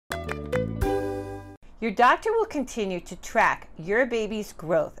Your doctor will continue to track your baby's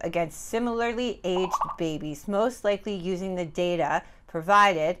growth against similarly aged babies, most likely using the data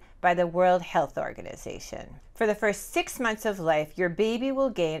provided by the World Health Organization. For the first 6 months of life, your baby will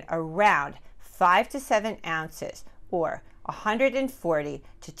gain around 5 to 7 ounces, or 140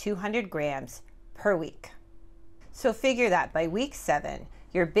 to 200 grams per week. So figure that by week 7,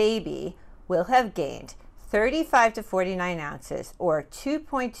 your baby will have gained 35 to 49 ounces, or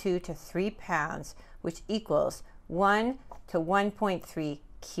 2.2 to 3 pounds, which equals 1 to 1.3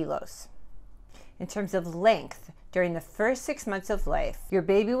 kilos. In terms of length, during the first 6 months of life, your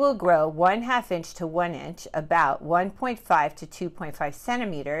baby will grow 1/2 inch to 1 inch, about 1.5 to 2.5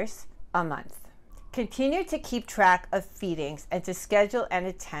 centimeters a month. Continue to keep track of feedings and to schedule and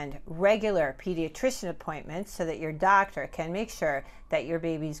attend regular pediatrician appointments so that your doctor can make sure that your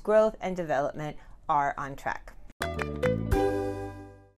baby's growth and development are on track.